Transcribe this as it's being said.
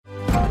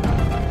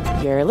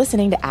You're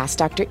listening to Ask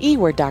Dr. E,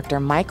 where Dr.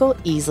 Michael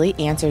Easley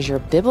answers your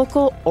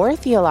biblical or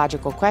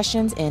theological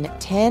questions in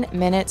 10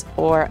 minutes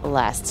or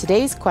less.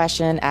 Today's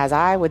question, as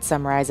I would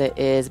summarize it,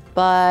 is,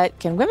 but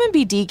can women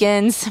be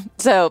deacons?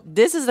 So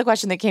this is the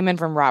question that came in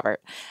from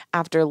Robert.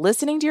 After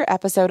listening to your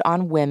episode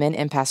on women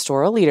in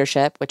pastoral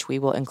leadership, which we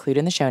will include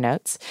in the show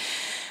notes,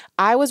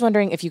 I was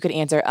wondering if you could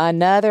answer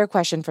another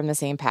question from the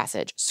same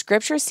passage.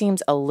 Scripture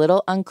seems a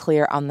little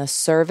unclear on the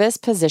service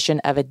position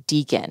of a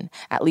deacon,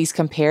 at least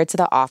compared to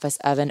the office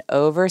of an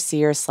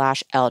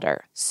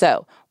overseer/elder.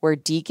 So, were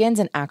deacons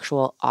an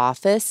actual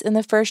office in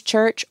the first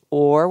church,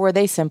 or were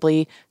they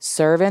simply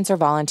servants or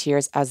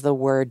volunteers as the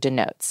word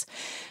denotes?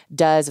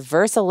 Does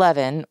verse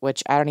 11,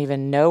 which I don't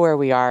even know where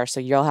we are, so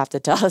you'll have to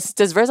tell us,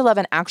 does verse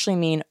 11 actually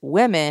mean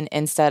women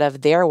instead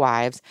of their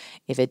wives?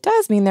 If it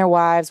does mean their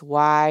wives,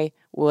 why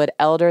would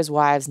elders'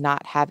 wives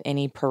not have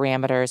any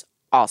parameters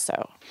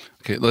also?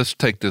 Okay, let's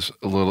take this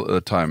a little at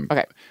a time.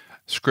 Okay.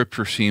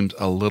 Scripture seems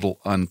a little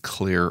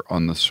unclear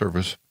on the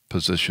service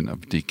position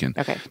of deacon.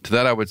 Okay. To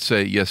that, I would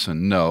say yes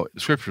and no.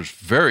 Scripture is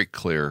very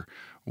clear.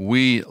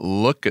 We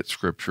look at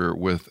Scripture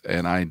with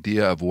an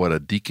idea of what a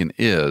deacon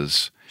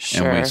is,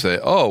 Sure. and we say,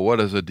 oh, what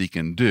does a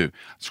deacon do?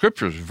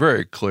 Scripture is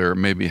very clear.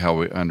 Maybe how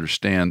we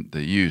understand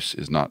the use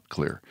is not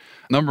clear.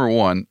 Number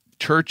one,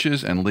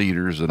 churches and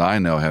leaders that I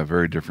know have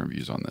very different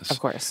views on this. Of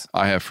course.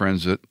 I have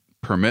friends that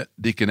permit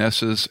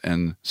deaconesses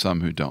and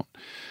some who don't.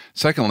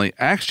 Secondly,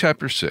 Acts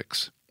chapter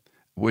 6,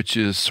 which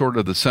is sort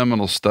of the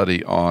seminal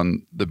study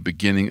on the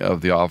beginning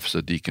of the office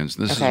of deacons.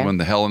 This is when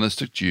the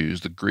Hellenistic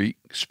Jews, the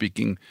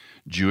Greek-speaking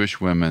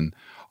Jewish women,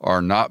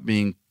 are not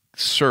being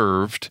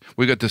served.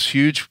 We got this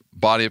huge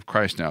body of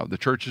Christ now. The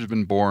church has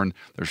been born.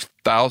 There's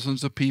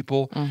thousands of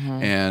people,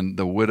 and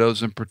the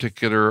widows in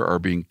particular are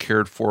being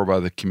cared for by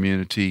the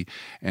community.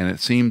 And it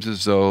seems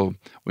as though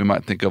we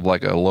might think of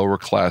like a lower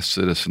class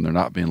citizen. They're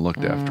not being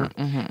looked after.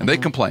 And they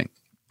complain.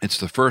 It's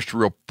the first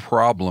real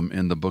problem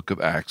in the book of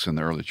Acts in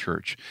the early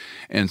church.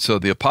 And so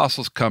the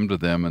apostles come to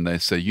them and they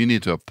say, you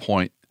need to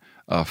appoint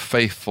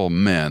faithful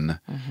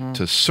men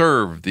to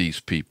serve these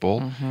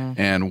people.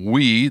 And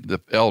we, the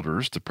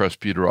elders, the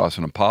presbyteros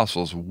and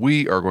apostles,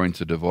 we are going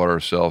to devote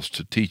ourselves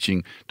to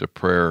teaching, to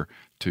prayer,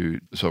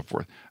 to so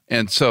forth.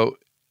 And so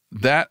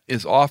that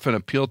is often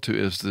appealed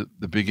to as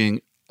the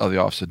beginning of the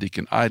office of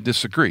deacon. I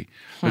disagree.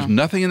 There's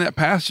nothing in that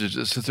passage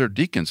that says they're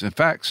deacons. In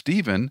fact,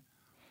 Stephen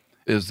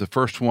is the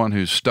first one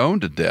who's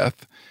stoned to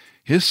death.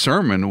 His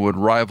sermon would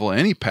rival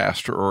any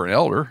pastor or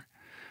elder.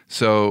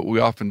 So we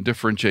often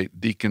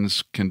differentiate.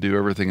 Deacons can do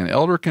everything an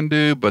elder can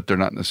do, but they're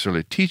not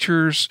necessarily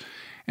teachers.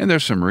 And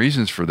there's some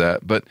reasons for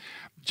that. But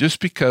just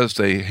because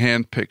they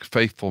handpick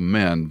faithful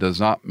men does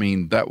not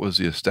mean that was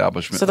the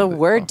establishment. So the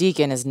word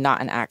deacon is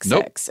not in Acts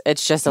 6.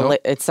 It's just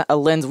it's a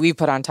lens we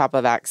put on top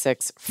of Acts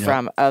 6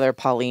 from other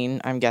Pauline,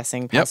 I'm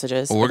guessing,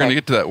 passages. Well, we're going to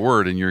get to that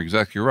word, and you're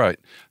exactly right.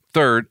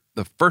 Third,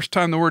 the first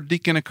time the word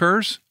deacon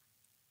occurs,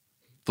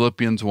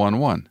 Philippians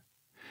 1:1.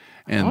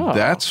 And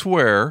that's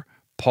where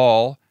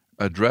Paul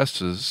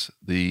addresses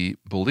the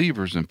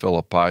believers in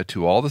Philippi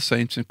to all the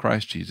saints in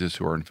Christ Jesus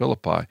who are in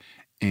Philippi,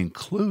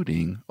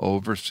 including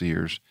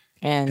overseers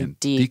and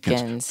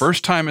deacons.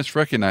 First time it's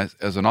recognized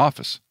as an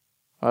office.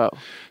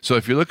 So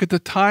if you look at the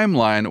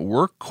timeline,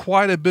 we're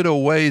quite a bit of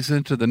ways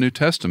into the New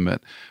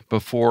Testament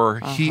before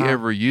he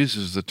ever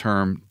uses the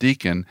term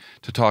deacon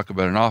to talk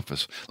about an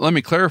office. Let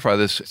me clarify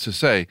this to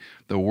say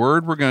the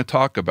word we're going to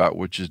talk about,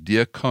 which is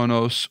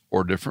diakonos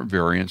or different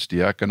variants,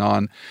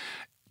 diakonon,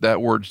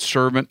 that word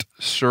servant,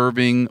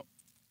 serving,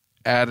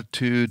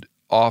 attitude,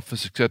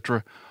 office,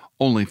 etc.,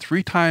 only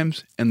 3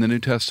 times in the New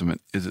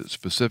Testament is it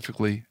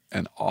specifically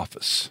an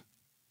office.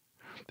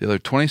 The other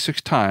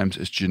 26 times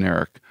is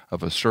generic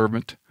of a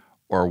servant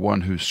or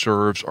one who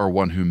serves or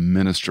one who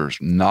ministers,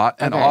 not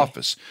an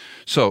office.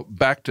 So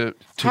back to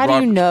how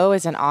do you know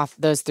it's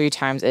those 3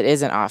 times it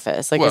is an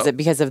office? Like, is it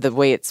because of the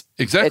way it's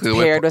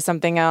paired with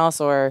something else,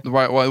 or?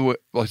 Well,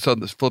 I said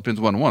this Philippians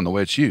 1:1, the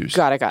way it's used.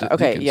 Got it.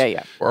 Okay,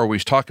 deacons. Or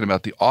he's talking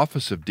about the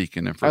office of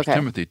deacon in 1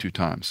 Timothy 2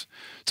 times.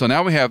 So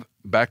now we have,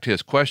 back to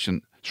his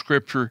question,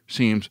 Scripture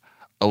seems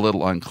a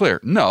little unclear.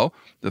 No,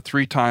 the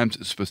 3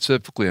 times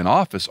specifically in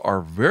office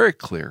are very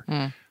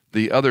clear.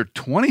 The other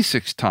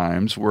 26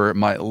 times where it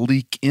might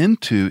leak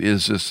into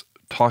is this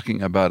talking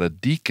about a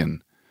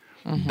deacon.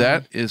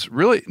 That is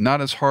really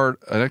not as hard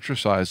an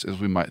exercise as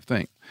we might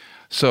think.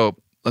 So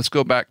let's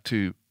go back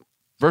to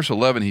verse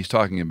 11 he's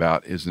talking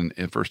about is in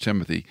 1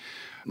 Timothy.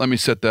 Let me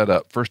set that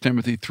up. 1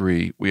 Timothy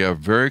 3, we have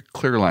very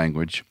clear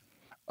language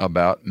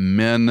about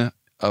men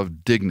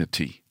of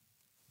dignity.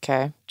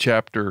 Okay.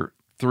 Chapter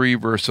 3,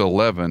 verse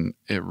 11,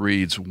 it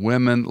reads,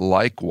 women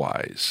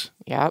likewise.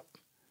 Yep.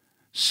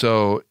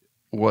 So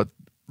what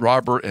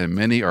Robert and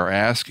many are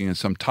asking, and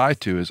some tie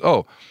to, is,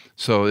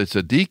 so it's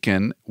a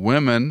deacon,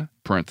 women,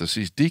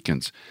 parentheses,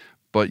 deacons.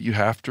 But you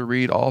have to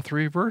read all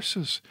 3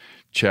 verses.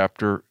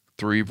 Chapter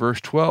 3, verse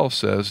 12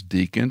 says,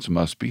 deacons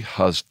must be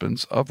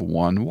husbands of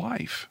one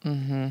wife.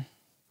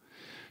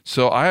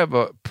 So I have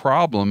a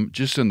problem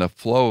just in the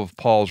flow of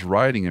Paul's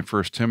writing in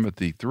 1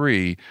 Timothy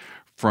 3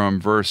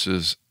 from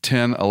verses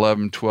 10,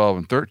 11, 12,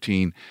 and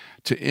 13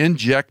 to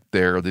inject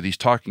there that he's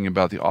talking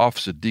about the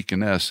office of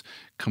deaconess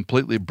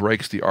completely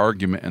breaks the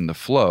argument and the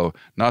flow,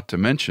 not to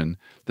mention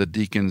the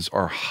deacons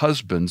are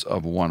husbands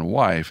of one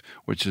wife,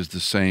 which is the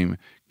same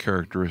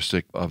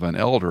characteristic of an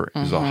elder,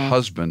 is a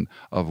husband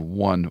of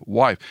one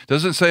wife.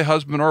 Doesn't say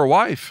husband or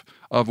wife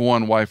of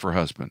one wife or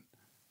husband.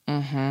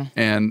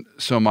 And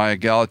so my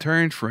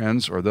egalitarian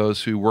friends, or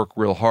those who work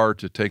real hard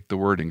to take the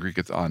word in Greek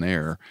it's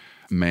aner,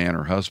 man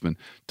or husband,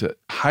 to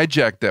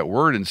hijack that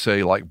word and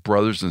say like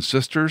brothers and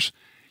sisters,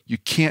 you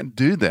can't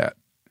do that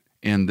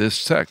in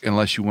this text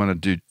unless you want to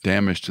do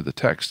damage to the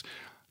text,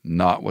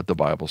 not what the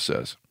Bible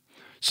says.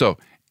 So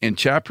in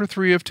chapter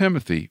 3 of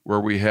Timothy,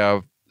 where we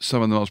have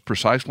some of the most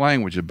precise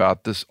language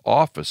about this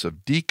office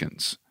of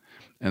deacons,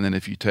 and then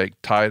if you take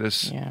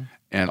Titus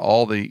and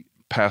all the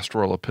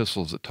pastoral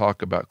epistles that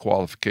talk about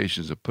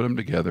qualifications and put them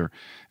together,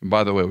 and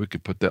by the way, we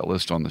could put that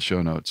list on the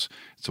show notes.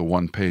 It's a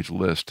one-page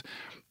list.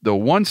 The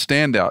one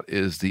standout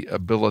is the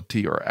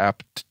ability or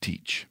apt to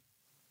teach.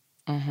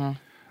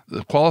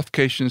 The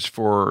qualifications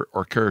for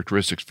or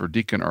characteristics for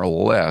deacon are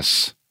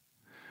less.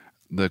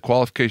 The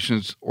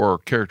qualifications or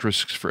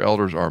characteristics for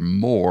elders are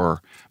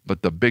more,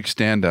 but the big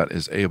standout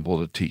is able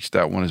to teach.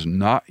 That one is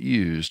not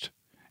used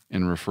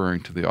in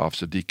referring to the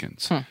office of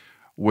deacons,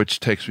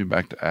 which takes me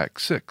back to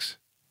Acts 6.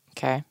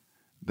 Okay.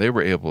 They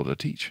were able to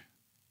teach.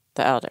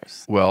 The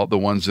elders. Well, the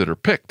ones that are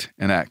picked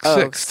in Acts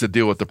 6 to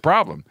deal with the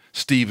problem.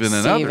 Stephen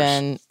and others.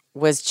 Stephen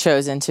was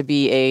chosen to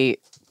be a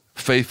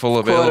faithful,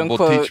 available,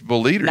 unquote,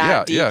 teachable leader.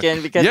 Not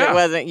deacon because it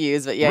wasn't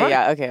used, but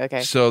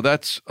okay. So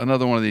that's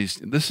another one of these.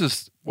 This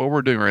is what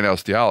we're doing right now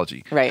is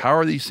theology. Right. How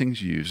are these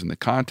things used in the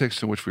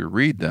context in which we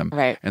read them?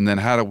 Right. And then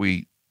how do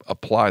we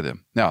apply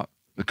them? Now,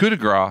 the coup de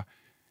grace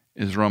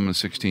is Romans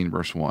 16,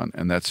 verse 1,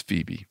 and that's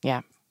Phoebe.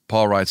 Yeah.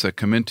 Paul writes, I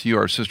commend to you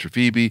our sister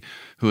Phoebe,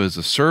 who is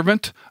a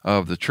servant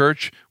of the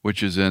church,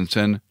 which is in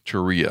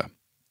Cenchrea.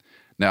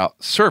 Now,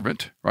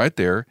 servant, right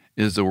there,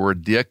 is the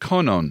word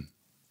diakonon.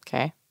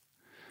 Okay.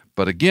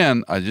 But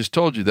again, I just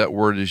told you that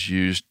word is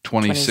used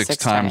 26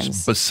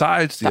 times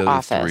besides the other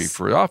office. 3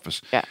 for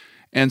office. Yeah.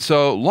 And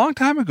so a long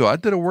time ago, I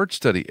did a word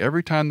study.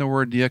 Every time the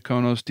word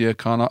diakonos,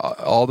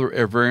 diakona, all the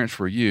variants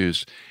were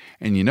used.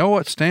 And you know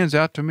what stands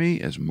out to me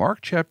is Mark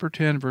chapter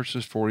 10,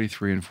 verses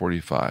 43 and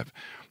 45.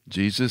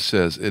 Jesus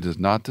says, it is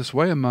not this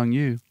way among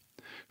you.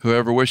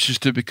 Whoever wishes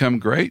to become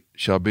great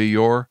shall be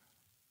your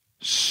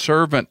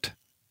servant.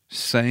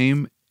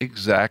 Same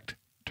exact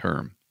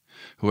term.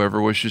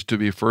 Whoever wishes to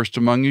be first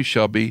among you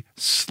shall be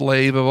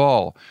slave of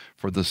all.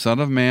 For the Son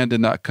of Man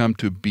did not come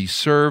to be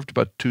served,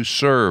 but to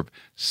serve.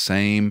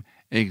 Same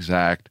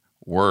exact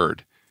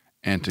word.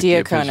 And to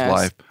give his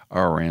life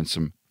a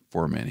ransom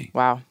for many.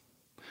 Wow.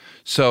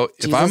 So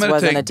if I'm going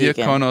to take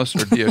diakonos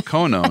or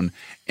diakonon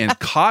and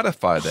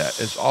codify that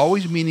as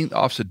always meaning the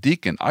office of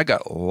deacon, I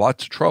got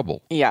lots of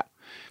trouble. Yeah.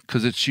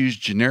 Because it's used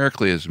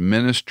generically as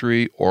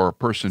ministry or a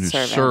person who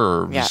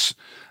serves,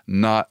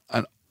 not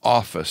an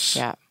office.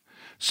 Yeah.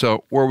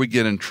 So where we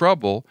get in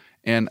trouble,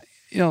 and,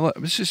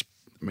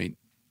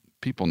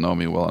 people know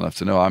me well enough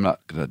to know I'm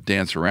not going to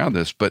dance around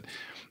this, but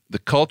the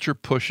culture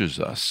pushes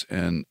us,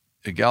 and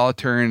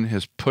egalitarian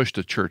has pushed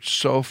the church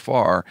so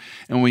far,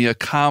 and we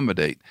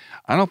accommodate.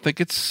 I don't think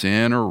it's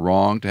sin or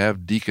wrong to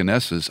have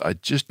deaconesses. I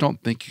just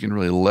don't think you can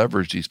really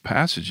leverage these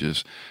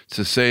passages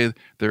to say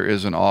there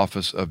is an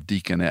office of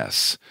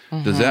deaconess.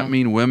 Does that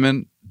mean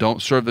women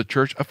don't serve the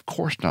church? Of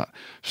course not.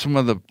 Some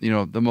of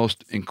the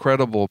most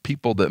incredible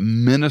people that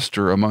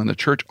minister among the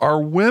church are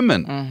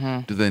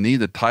women. Do they need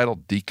the title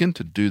deacon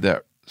to do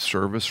that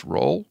service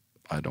role?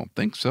 I don't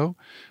think so.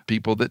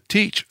 People that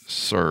teach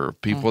serve.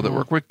 People that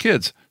work with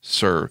kids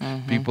serve.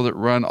 People that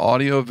run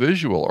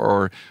audio-visual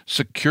or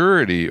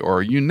security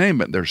or you name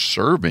it, they're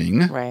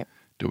serving. Right.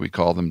 Do we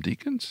call them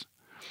deacons?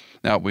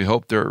 Now, we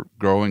hope they're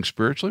growing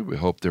spiritually. We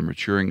hope they're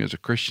maturing as a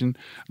Christian.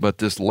 But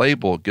this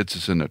label gets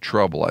us into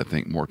trouble, I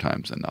think, more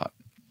times than not.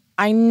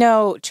 I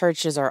know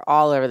churches are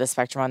all over the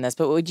spectrum on this,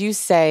 but would you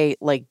say,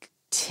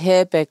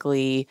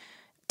 typically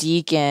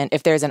deacon,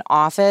 if there's an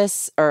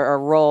office or a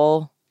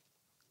role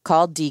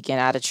called deacon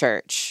at a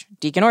church,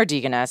 deacon or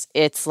deaconess,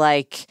 it's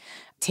like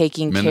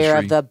taking care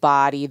of the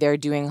body. They're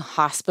doing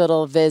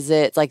hospital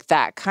visits, like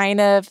that kind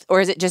of,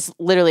 or is it just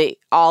literally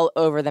all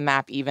over the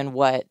map, even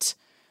what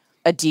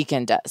a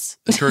deacon does?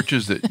 The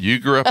churches that you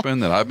grew up in,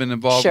 that I've been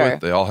involved with,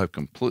 they all have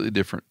completely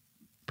different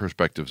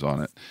perspectives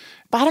on it.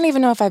 But I don't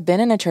even know if I've been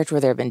in a church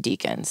where there have been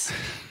deacons.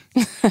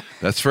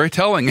 That's very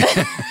telling.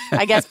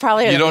 I guess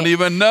probably you don't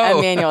even know.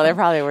 Emmanuel, there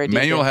probably were deacons.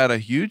 Emmanuel had a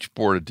huge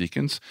board of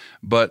deacons,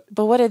 but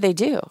what did they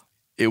do?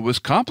 It was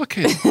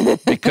complicated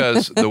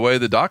because the way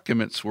the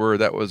documents were,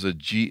 that was a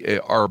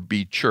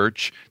GARB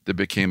church that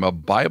became a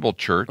Bible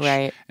church.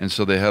 Right. And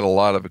so they had a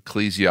lot of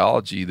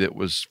ecclesiology that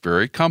was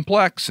very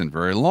complex and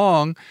very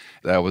long.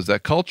 That was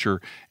that culture.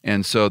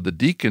 And so the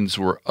deacons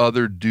were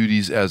other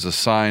duties as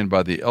assigned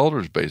by the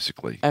elders,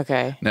 basically.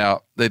 Okay.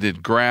 Now, they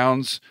did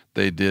grounds,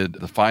 they did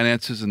the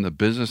finances and the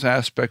business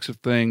aspects of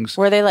things.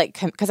 Were they like,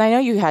 because I know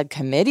you had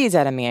committees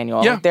at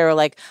Emmanuel. Yeah. There were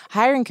like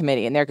hiring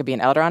committee, and there could be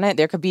an elder on it.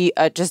 There could be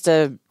just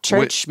a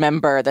church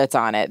member that's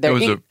on it. It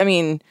was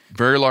a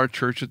very large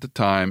church at the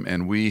time,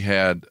 and we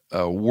had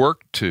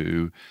worked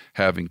to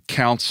having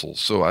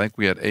councils. So I think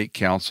we had 8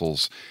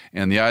 councils,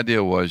 and the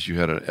idea was you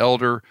had an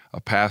elder,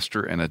 a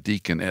pastor, and a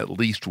deacon, at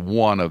least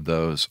one of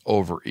those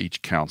over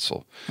each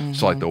council. Mm-hmm.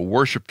 So like the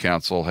worship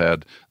council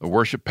had the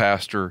worship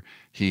pastor,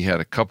 he had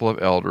a couple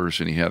of elders,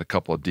 and he had a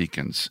couple of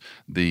deacons.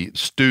 The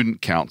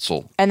student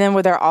council. And then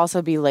would there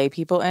also be lay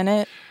people in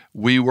it?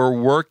 We were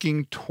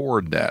working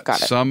toward that.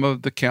 Got it. Some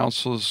of the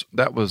councils,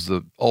 that was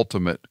the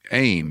ultimate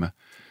aim,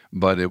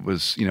 but it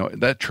was,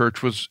 that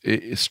church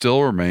it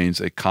still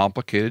remains a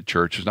complicated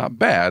church. It's not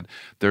bad.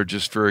 They're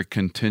just very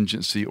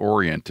contingency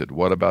oriented.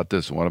 What about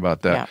this and what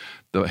about that?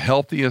 Yeah. The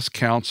healthiest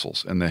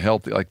councils and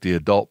like the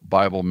adult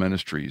Bible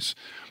ministries,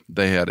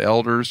 they had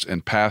elders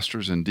and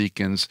pastors and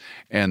deacons,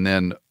 and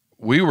then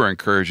we were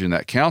encouraging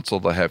that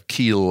council to have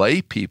key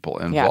lay people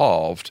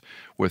involved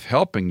with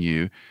helping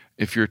you.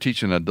 If you're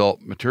teaching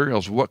adult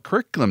materials, what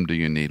curriculum do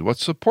you need? What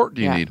support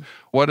do you need?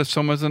 What if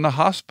someone's in the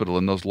hospital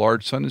in those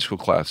large Sunday school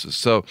classes?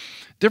 So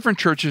different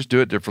churches do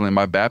it differently.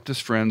 My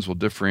Baptist friends will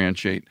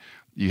differentiate.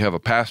 You have a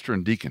pastor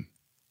and deacon.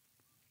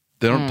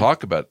 They don't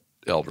talk about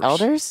elders.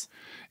 Elders?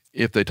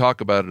 If they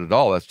talk about it at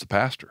all, that's the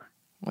pastor.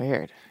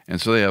 Weird. And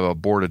so they have a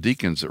board of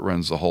deacons that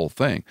runs the whole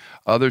thing.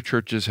 Other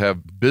churches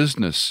have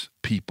business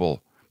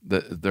people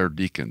that they're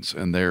deacons,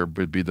 and there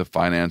would be the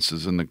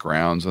finances and the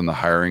grounds and the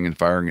hiring and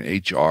firing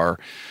and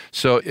HR.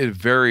 So it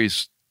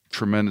varies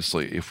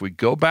tremendously. If we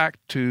go back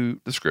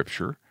to the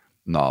scripture,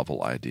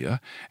 novel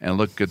idea, and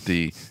look at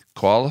the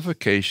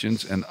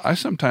qualifications, and I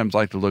sometimes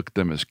like to look at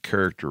them as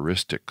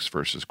characteristics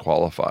versus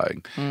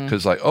qualifying,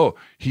 because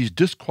he's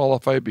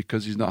disqualified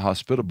because he's not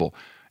hospitable.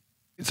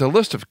 It's a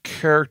list of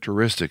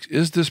characteristics.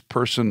 Is this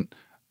person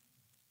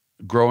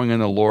growing in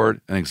the Lord,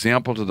 an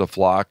example to the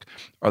flock?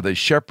 Are they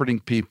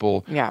shepherding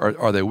people? Yeah.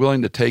 Are they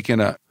willing to take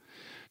in a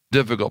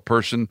difficult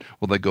person?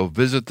 Will they go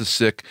visit the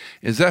sick?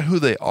 Is that who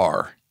they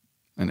are?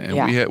 And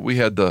we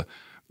had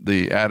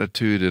the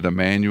attitude at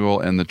Emmanuel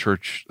and the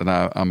church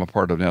that I'm a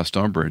part of now,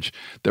 Stonebridge,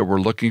 that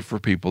we're looking for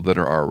people that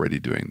are already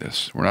doing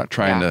this. We're not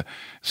trying to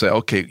say,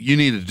 okay, you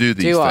need to do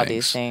these things. All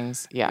these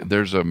things. Yeah.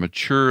 There's a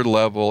mature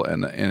level,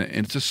 and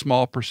it's a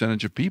small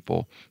percentage of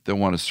people that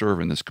want to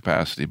serve in this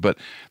capacity. But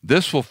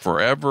this will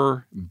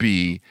forever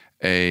be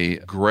a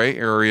gray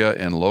area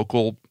in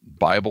local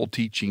Bible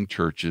teaching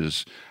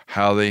churches,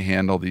 how they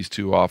handle these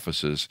two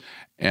offices.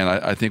 And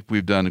I think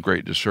we've done a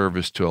great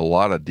disservice to a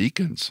lot of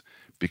deacons,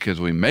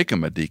 because we make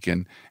them a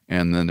deacon,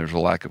 and then there's a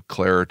lack of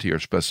clarity or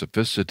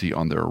specificity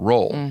on their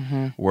role.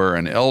 Mm-hmm. Where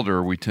an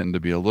elder, we tend to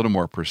be a little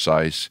more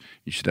precise.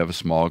 You should have a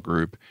small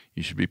group.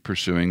 You should be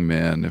pursuing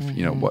men,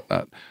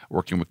 whatnot,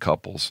 working with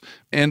couples.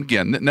 And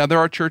again, now there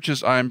are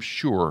churches, I'm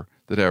sure,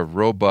 that have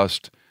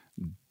robust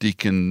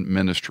deacon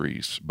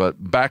ministries.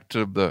 But back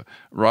to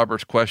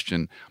Robert's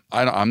question,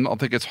 I don't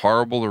think it's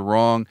horrible or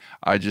wrong.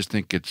 I just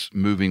think it's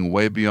moving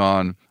way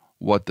beyond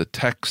what the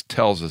text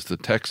tells us. The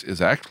text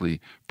is actually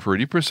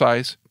pretty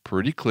precise,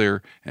 pretty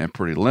clear, and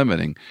pretty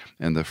limiting.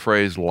 And the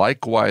phrase,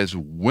 likewise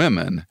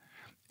women,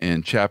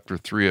 in chapter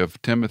 3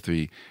 of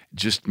Timothy,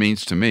 just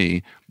means to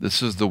me,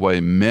 this is the way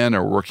men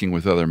are working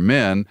with other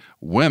men.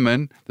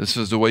 Women, this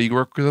is the way you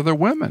work with other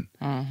women.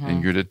 Mm-hmm.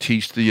 And you're to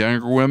teach the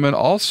younger women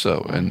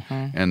also.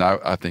 Mm-hmm. And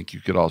I think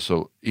you could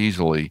also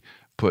easily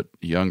put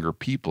younger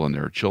people in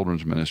their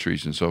children's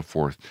ministries and so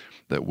forth,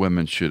 that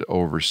women should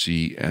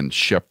oversee and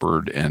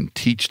shepherd and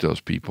teach those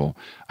people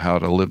how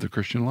to live the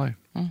Christian life.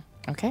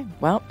 Okay.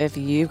 Well, if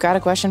you've got a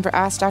question for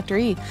Ask Dr.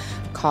 E,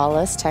 call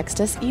us,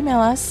 text us, email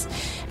us.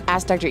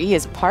 Ask Dr. E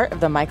is part of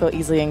the Michael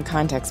Easley in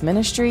Context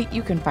Ministry.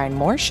 You can find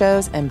more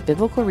shows and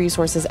biblical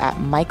resources at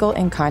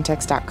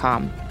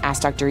michaelincontext.com.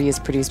 Ask Dr. E is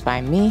produced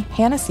by me,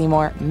 Hannah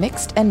Seymour,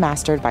 mixed and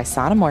mastered by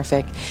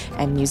Sonomorphic,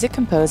 and music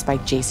composed by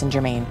Jason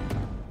Germain.